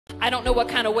I don't know what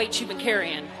kind of weight you've been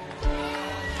carrying.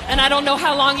 And I don't know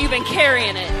how long you've been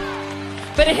carrying it.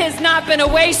 But it has not been a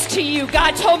waste to you.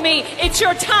 God told me it's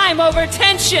your time over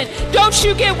tension. Don't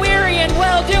you get weary in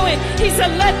well-doing. He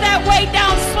said, let that weight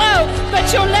down slow, but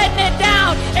you're letting it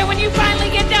down. And when you finally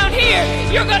get down here,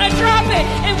 you're going to drop it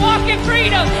and walk in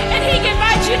freedom. And He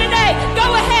invites you today, go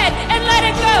ahead and let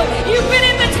it go. You've been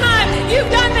in the time,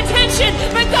 you've done the tension,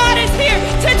 but God is here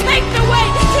to take the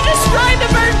weight, to destroy the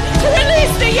burden, to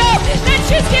release the yoke. Let's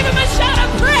just give Him a shout of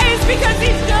praise because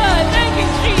He's done.